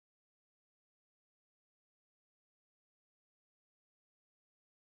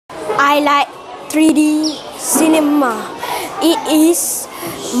I like 3D cinema. It is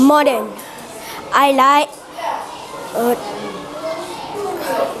modern. I like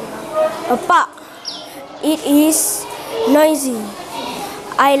a park. It is noisy.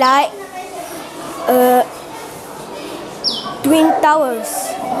 I like Twin Towers.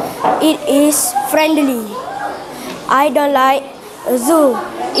 It is friendly. I don't like a zoo.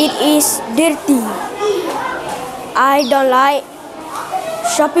 It is dirty. I don't like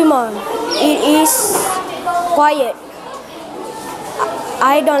shopping mall. It is quiet.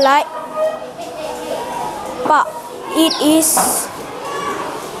 I don't like park. It is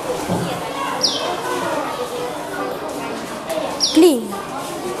clean.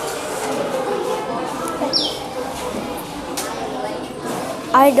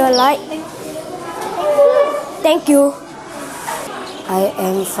 I don't like. Thank you. I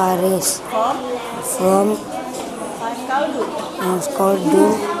am Faris from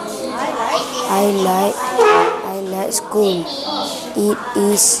Skaldun. I like school. It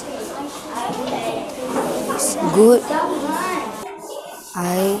is good.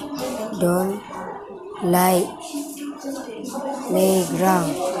 I don't like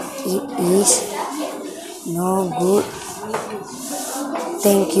playground. It is no good.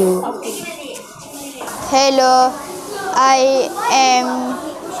 Thank you. Hello, I am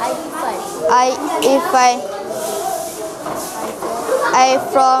Irfan. I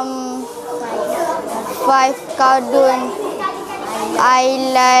from 5 Kaldun. I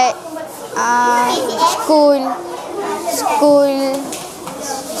like school.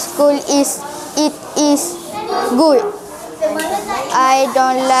 School is good. I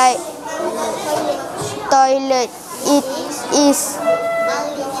don't like toilet. It is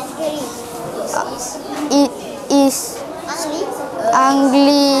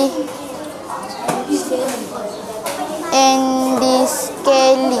ugly and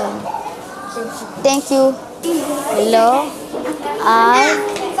scaling. Thank you. Hello, I'm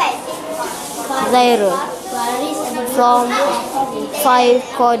Zairul from 5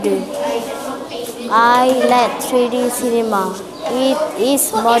 Kaldun. I like 3D cinema. It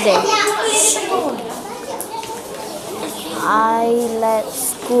is modern. I like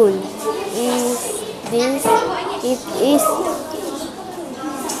school. It is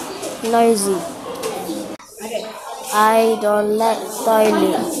noisy. I don't like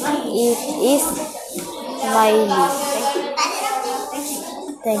toilet. It is noisy.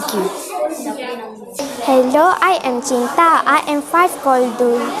 Thank you. Hello, I am Cinta. I am 5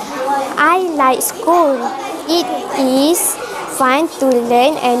 Kaldun. I like school. It is fun to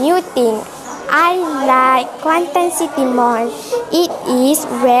learn a new thing. I like Kuantan City Mall. It is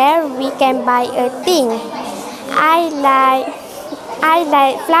where we can buy a thing. I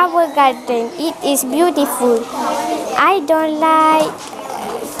like flower garden. It is beautiful. I don't like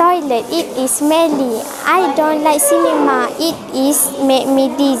toilet. It is smelly. I don't like cinema. It is make me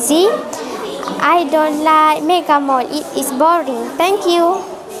dizzy. I don't like mega mall. It is boring. Thank you.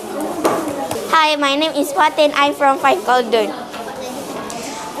 Hi, my name is Fatin. I'm from 5 Kaldun.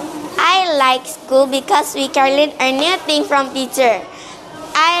 I like school because we can learn a new thing from teacher.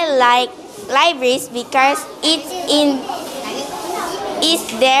 I like libraries because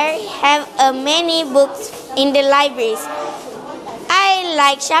there have many books in the libraries. I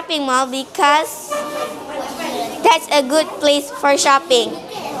like shopping mall because that's a good place for shopping.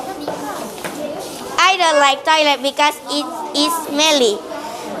 I don't like toilet because it is smelly.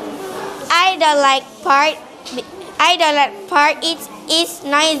 I don't like park. It is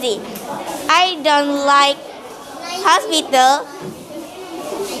noisy. I don't like hospital.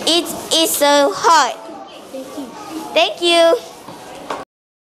 It is so hot. Thank you.